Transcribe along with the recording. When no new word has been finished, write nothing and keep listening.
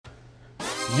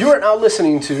You are now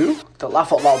listening to the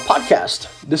Laugh Out Loud podcast.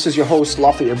 This is your host,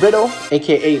 Lafa Yabrito,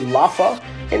 aka Lafa,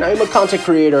 and I am a content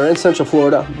creator in Central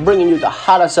Florida, bringing you the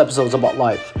hottest episodes about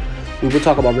life. We will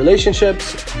talk about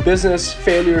relationships, business,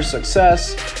 failure,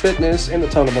 success, fitness, and a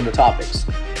ton of other topics.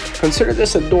 Consider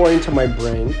this a door into my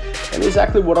brain and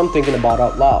exactly what I'm thinking about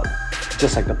out loud.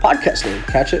 Just like the podcast name,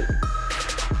 catch it?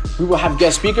 We will have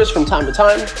guest speakers from time to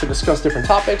time to discuss different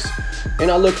topics,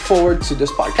 and I look forward to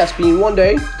this podcast being one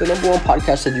day the number one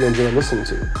podcast that you enjoy listening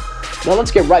to. Now let's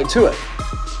get right to it.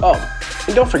 Oh,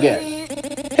 and don't forget,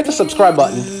 hit the subscribe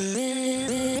button.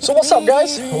 So what's up,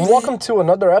 guys? Welcome to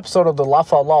another episode of the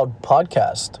Laugh Out Loud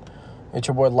podcast. It's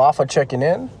your boy Lafa checking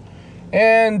in.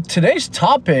 And today's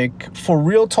topic for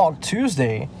Real Talk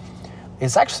Tuesday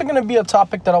is actually going to be a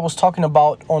topic that I was talking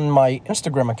about on my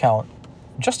Instagram account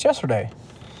just yesterday.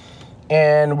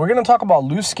 And we're going to talk about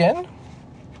loose skin.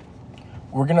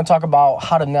 We're going to talk about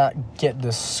how to not get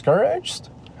discouraged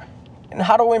and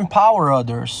how to empower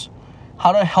others,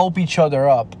 how to help each other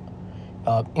up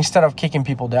instead of kicking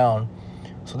people down.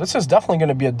 So this is definitely going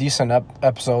to be a decent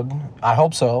episode. I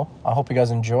hope so. I hope you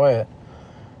guys enjoy it.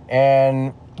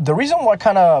 And the reason what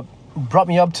kind of brought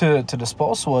me up to this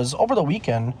post was over the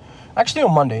weekend, actually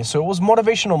on Monday. So it was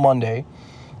Motivational Monday.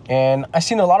 And I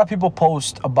seen a lot of people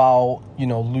post about,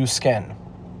 loose skin.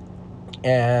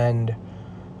 And,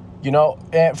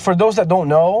 for those that don't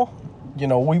know,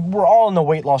 we're all in a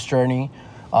weight loss journey.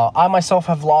 I myself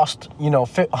have lost,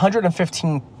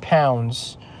 115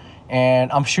 pounds.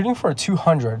 And I'm shooting for a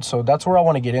 200. So that's where I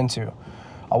want to get into.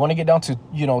 I want to get down to,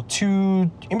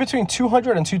 in between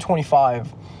 200 and 225,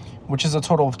 which is a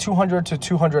total of 200 to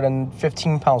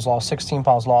 215 pounds lost, 16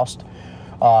 pounds lost.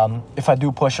 If I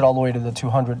do push it all the way to the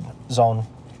 200 zone.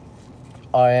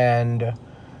 And,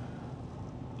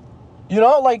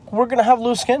 we're going to have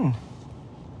loose skin.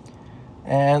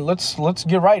 And let's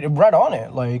get right on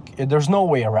it. There's no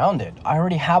way around it. I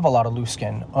already have a lot of loose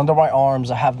skin. Under my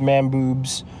arms, I have man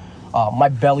boobs. My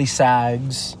belly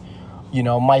sags.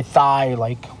 My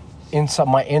thigh, inside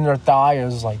my inner thigh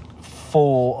is,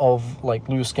 full of,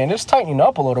 loose skin. It's tightening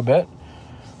up a little bit.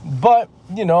 But,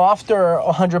 after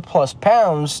 100 plus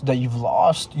pounds that you've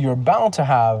lost, you're bound to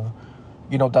have,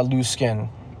 that loose skin.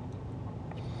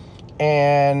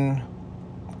 And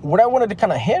what I wanted to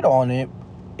kind of hit on it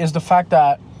is the fact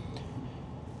that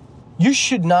you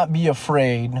should not be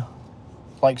afraid,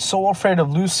 so afraid of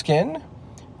loose skin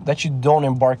that you don't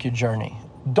embark your journey.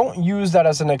 Don't use that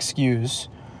as an excuse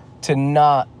to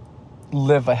not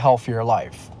live a healthier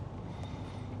life.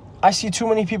 I see too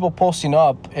many people posting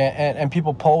up and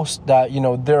people post that,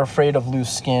 they're afraid of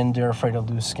loose skin. They're afraid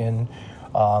of loose skin,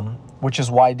 which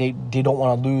is why they don't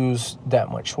want to lose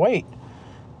that much weight.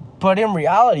 But in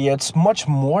reality, it's much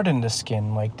more than the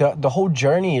skin. The whole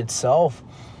journey itself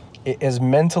is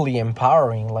mentally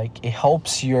empowering. It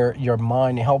helps your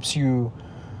mind. It helps you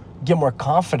get more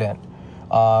confident.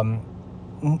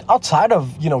 Outside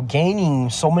of,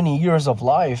 gaining so many years of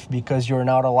life because you're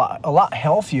now a lot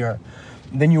healthier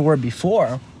than you were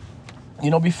before,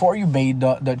 before you made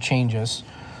the changes.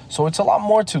 So it's a lot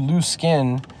more to loose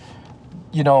skin,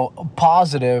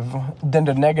 positive than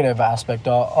the negative aspect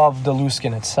of the loose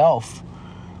skin itself.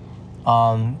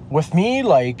 With me,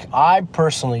 I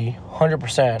personally,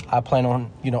 100%, I plan on,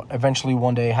 eventually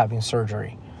one day having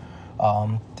surgery.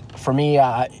 For me,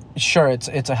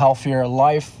 it's a healthier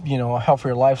life, a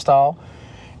healthier lifestyle.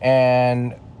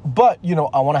 But,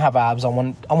 I want to have abs. I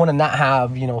want to not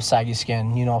have, saggy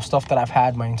skin, stuff that I've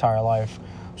had my entire life.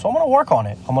 So I'm going to work on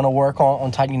it. I'm going to work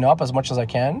on tightening up as much as I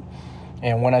can.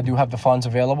 And when I do have the funds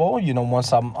available,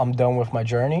 once I'm done with my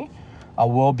journey, I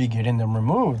will be getting them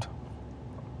removed.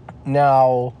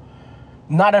 Now,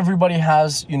 not everybody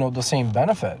has, the same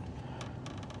benefit,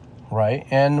 right?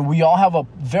 And we all have a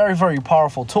very, very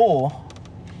powerful tool,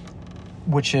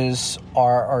 which is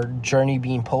our journey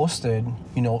being posted,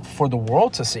 for the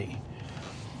world to see.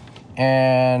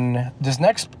 And this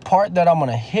next part that I'm going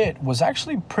to hit was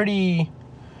actually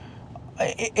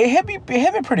it hit me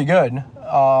pretty good.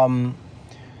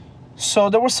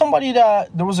 So there was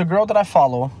a girl that I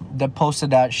follow that posted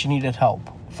that she needed help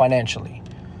financially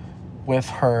with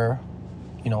her,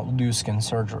 loose skin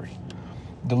surgery.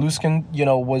 The loose skin,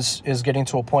 is getting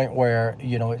to a point where,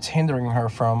 it's hindering her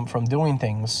from doing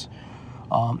things.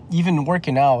 Even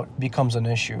working out becomes an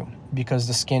issue because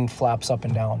the skin flaps up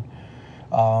and down.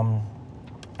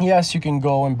 Yes, you can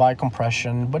go and buy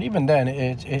compression, but even then,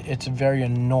 it's very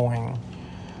annoying.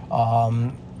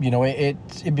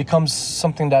 It becomes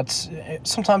something that's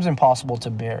sometimes impossible to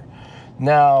bear.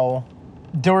 Now,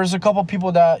 there was a couple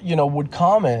people that, would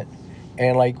comment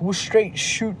and would straight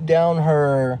shoot down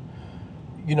her,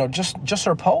 just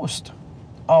her post.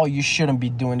 oh, you shouldn't be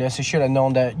doing this. You should have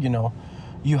known that,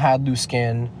 you had loose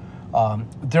skin.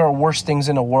 There are worse things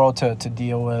in the world to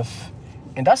deal with.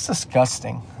 And that's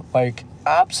disgusting. Like,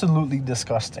 absolutely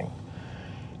disgusting.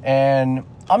 And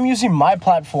I'm using my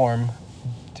platform.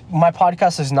 My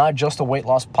podcast is not just a weight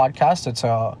loss podcast. It's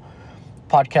a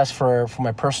podcast for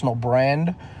my personal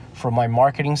brand, for my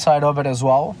marketing side of it as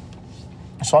well.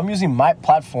 So I'm using my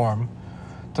platform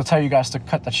to tell you guys to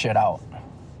cut that shit out.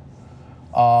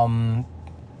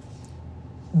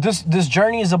 This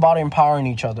journey is about empowering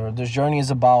each other. This journey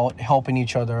is about helping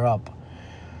each other up.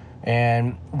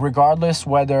 And regardless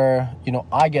whether,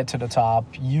 I get to the top,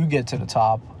 you get to the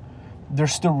top,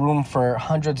 there's still room for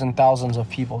hundreds and thousands of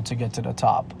people to get to the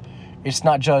top. It's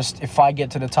not just if I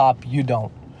get to the top, you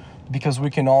don't, because we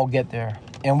can all get there,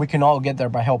 and we can all get there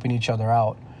by helping each other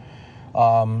out.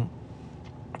 I'm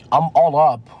all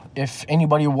up. If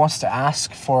anybody wants to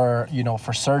ask for,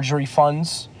 for surgery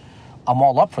funds, I'm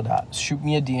all up for that. Shoot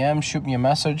me a DM, shoot me a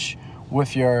message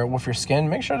with your skin.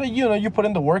 Make sure that, you put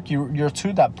in the work, you're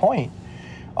to that point.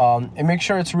 And make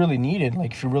sure it's really needed.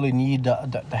 Like, if you really need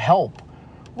the help,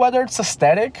 whether it's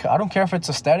aesthetic, I don't care if it's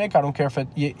aesthetic. I don't care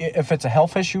if it's a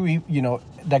health issue,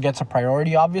 that gets a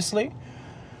priority, obviously.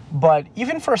 But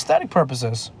even for aesthetic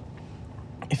purposes,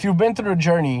 if you've been through the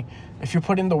journey, if you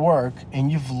put in the work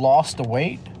and you've lost the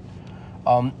weight,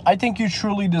 I think you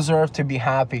truly deserve to be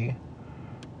happy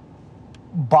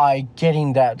by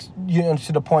getting that,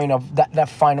 to the point of that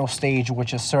final stage,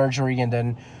 which is surgery, and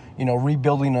then,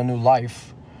 rebuilding a new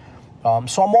life.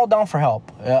 So I'm all down for help.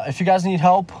 If you guys need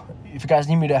help, if you guys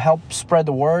need me to help spread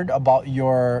the word about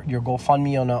your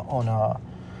GoFundMe on a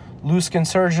loose skin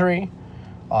surgery,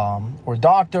 or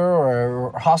doctor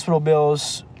or hospital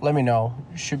bills, let me know.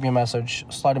 Shoot me a message,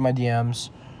 slide in my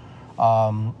DMs.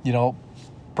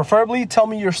 Preferably tell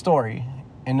me your story,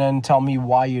 and then tell me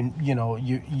why you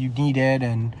need it,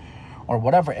 and or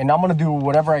whatever. And I'm gonna do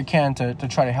whatever I can to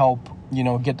try to help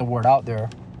get the word out there.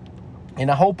 And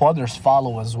I hope others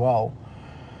follow as well.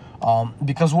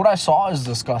 Because what I saw is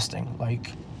disgusting.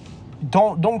 Like,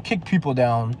 don't kick people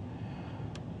down.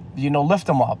 Lift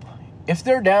them up. If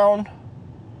they're down,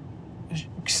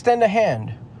 extend a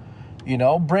hand.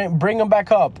 Bring them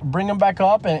back up. Bring them back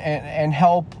up and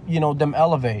help them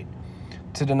elevate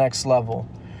to the next level.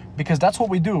 Because that's what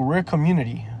we do. We're a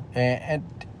community, and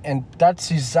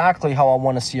that's exactly how I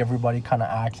want to see everybody kind of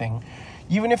acting.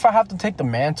 Even if I have to take the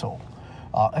mantle,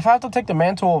 if I have to take the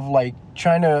mantle of like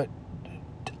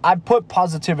I put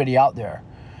positivity out there,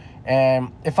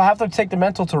 and if I have to take the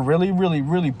mantle to really, really,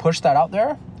 really push that out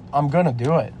there, I'm gonna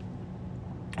do it,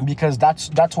 because that's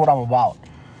what I'm about.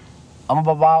 I'm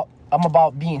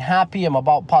about being happy. I'm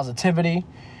about positivity.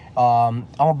 I'm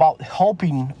about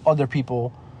helping other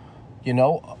people,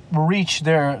 reach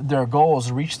their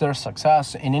goals, reach their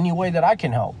success in any way that I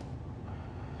can help.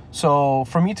 So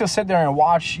for me to sit there and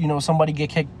watch, somebody get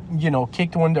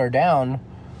kicked when they're down,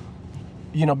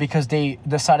 because they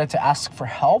decided to ask for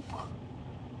help,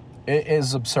 it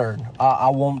is absurd. I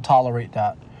won't tolerate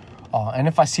that. And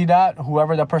if I see that,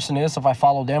 whoever that person is, if I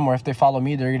follow them or if they follow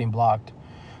me, they're getting blocked.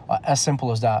 As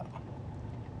simple as that.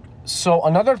 So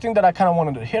another thing that I kind of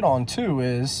wanted to hit on too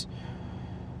is,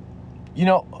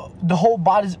 the whole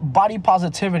body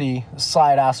positivity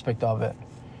side aspect of it.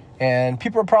 And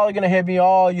people are probably going to hit me,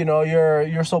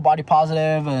 you're so body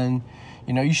positive, and,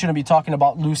 you shouldn't be talking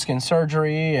about loose skin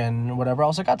surgery and whatever. I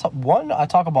was like, I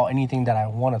talk about anything that I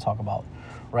want to talk about,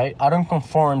 right? I don't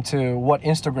conform to what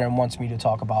Instagram wants me to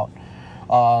talk about,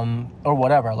 or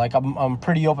whatever. Like, I'm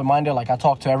pretty open-minded. Like, I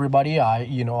talk to everybody. I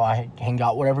hang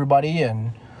out with everybody,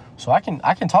 and so I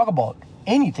can talk about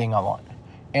anything I want.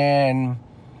 And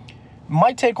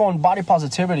my take on body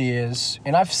positivity is,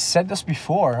 and I've said this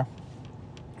before,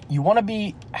 you want to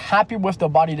be happy with the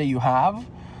body that you have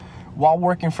while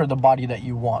working for the body that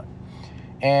you want.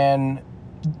 And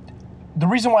the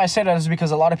reason why I say that is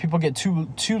because a lot of people get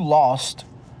too lost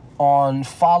on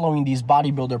following these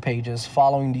bodybuilder pages,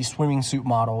 following these swimming suit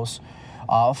models,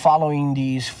 following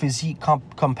these physique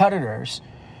competitors,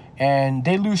 and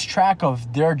they lose track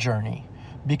of their journey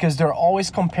because they're always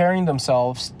comparing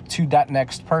themselves to that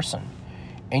next person.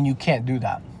 And you can't do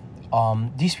that.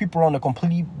 These people are on a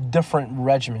completely different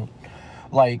regimen.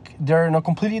 Like, they're in a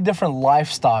completely different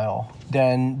lifestyle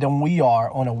than we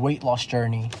are on a weight loss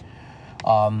journey.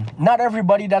 Not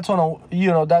everybody that's on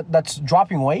that's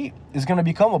dropping weight is going to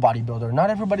become a bodybuilder. Not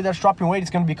everybody that's dropping weight is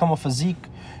going to become a physique,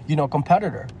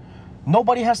 competitor.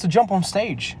 Nobody has to jump on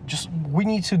stage. Just we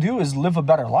need to do is live a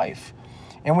better life.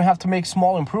 And we have to make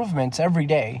small improvements every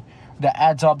day that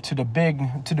adds up to the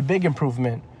big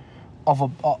improvement of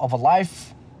a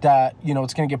life that,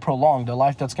 it's going to get prolonged, a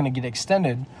life that's going to get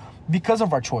extended, because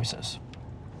of our choices.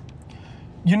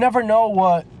 You never know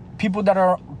what people that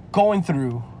are going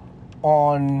through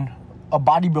on a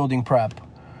bodybuilding prep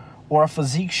or a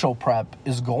physique show prep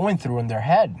is going through in their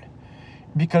head,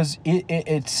 because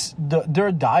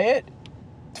their diet,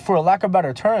 for lack of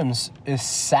better terms, is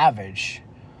savage,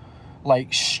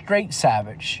 like straight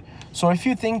savage. So if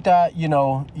you think that,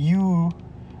 you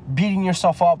beating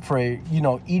yourself up for,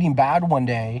 eating bad one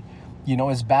day,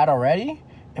 is bad already,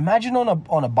 imagine on a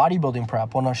bodybuilding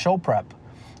prep, on a show prep.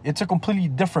 It's a completely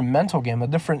different mental game,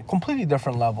 completely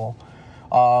different level.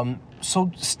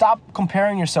 So stop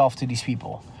comparing yourself to these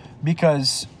people,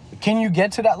 because can you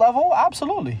get to that level?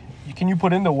 Absolutely. Can you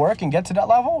put in the work and get to that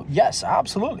level? Yes,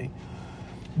 absolutely.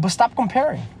 But stop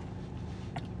comparing.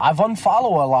 I've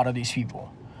unfollowed a lot of these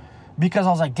people because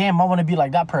I was like, damn, I want to be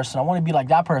like that person. I want to be like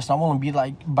that person. I want to be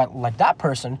like that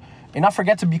person. And I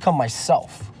forget to become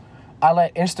myself. I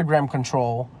let Instagram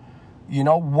control,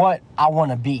 what I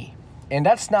want to be. And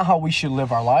that's not how we should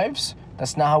live our lives.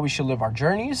 That's not how we should live our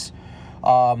journeys.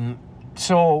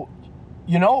 So,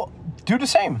 do the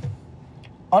same.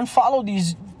 Unfollow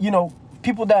these,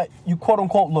 people that you quote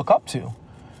unquote look up to.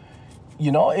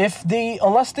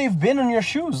 Unless they've been in your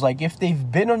shoes, like if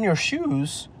they've been on your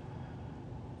shoes,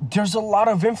 there's a lot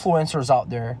of influencers out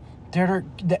there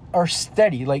that are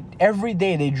steady. Like every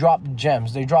day they drop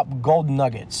gems, they drop gold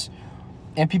nuggets,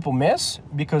 and people miss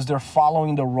because they're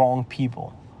following the wrong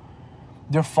people.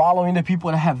 They're following the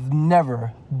people that have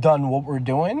never done what we're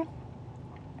doing,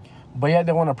 but yet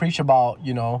they want to preach about,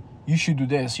 you should do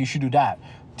this, you should do that.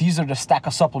 These are the stack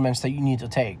of supplements that you need to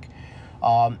take.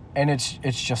 And it's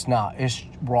just not. It's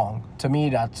wrong. To me,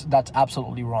 that's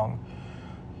absolutely wrong.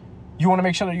 You want to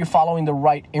make sure that you're following the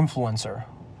right influencer,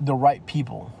 the right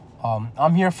people.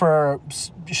 I'm here for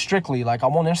strictly, I'm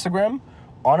on Instagram,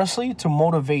 honestly, to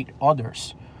motivate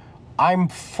others. I'm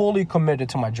fully committed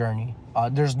to my journey.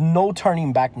 There's no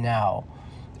turning back now.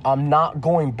 I'm not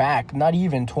going back, not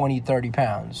even 20, 30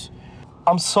 pounds.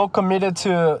 I'm so committed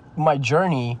to my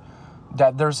journey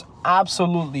that there's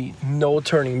absolutely no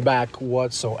turning back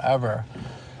whatsoever.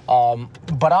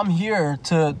 But I'm here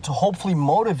to hopefully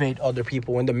motivate other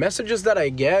people. And the messages that I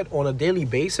get on a daily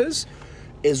basis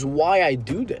is why I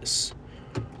do this,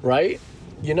 right?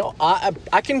 I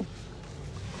can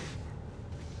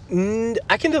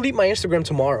delete my Instagram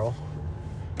tomorrow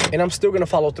and I'm still going to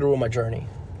follow through on my journey.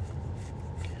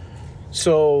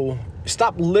 So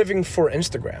stop living for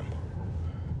Instagram.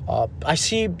 I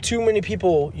see too many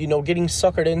people, getting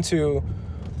suckered into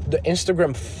the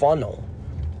Instagram funnel.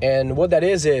 And what that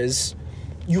is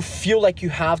you feel like you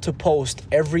have to post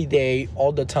every day,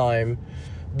 all the time,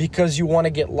 because you want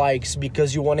to get likes,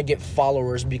 because you want to get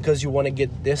followers, because you want to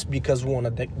get this, because you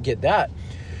want to get that.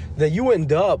 That you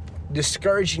end up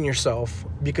discouraging yourself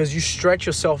because you stretch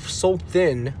yourself so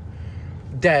thin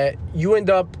that you end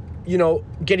up,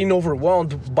 getting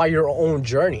overwhelmed by your own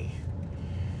journey.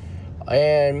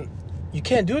 And you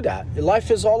can't do that.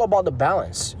 Life is all about the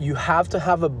balance. You have to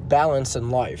have a balance in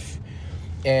life.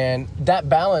 And that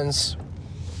balance,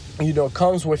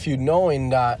 comes with you knowing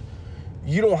that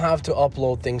you don't have to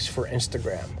upload things for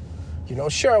Instagram.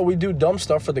 Sure, we do dumb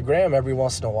stuff for the gram every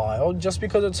once in a while just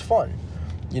because it's fun.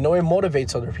 It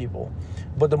motivates other people.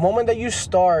 But the moment that you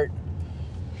start,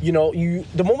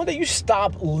 the moment that you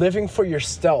stop living for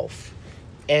yourself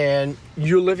and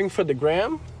you're living for the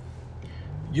gram,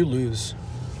 you lose.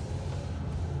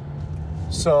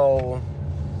 So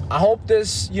I hope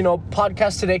this,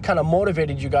 podcast today kind of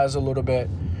motivated you guys a little bit,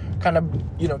 kind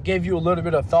of, gave you a little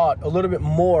bit of thought, a little bit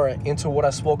more into what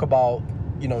I spoke about,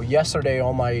 yesterday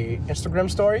on my Instagram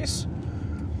stories.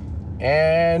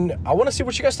 And I want to see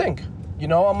what you guys think. I'm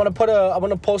going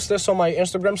to post this on my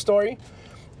Instagram story,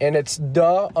 and it's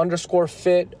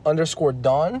the_fit_Don.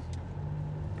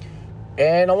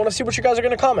 And I want to see what you guys are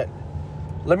going to comment.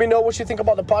 Let me know what you think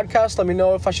about the podcast. Let me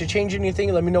know if I should change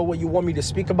anything. Let me know what you want me to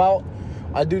speak about.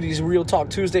 I do these Real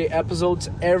Talk Tuesday episodes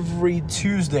every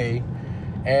Tuesday,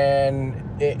 and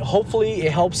hopefully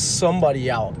it helps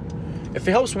somebody out. If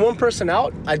it helps one person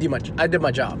out, I did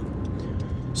my job.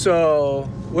 So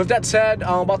with that said,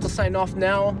 I'm about to sign off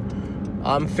now.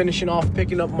 I'm finishing off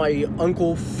picking up my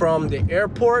uncle from the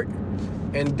airport,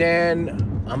 and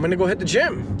then I'm going to go hit the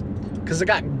gym because I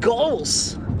got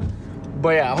goals.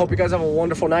 But yeah, I hope you guys have a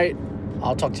wonderful night.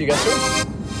 I'll talk to you guys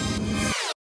soon.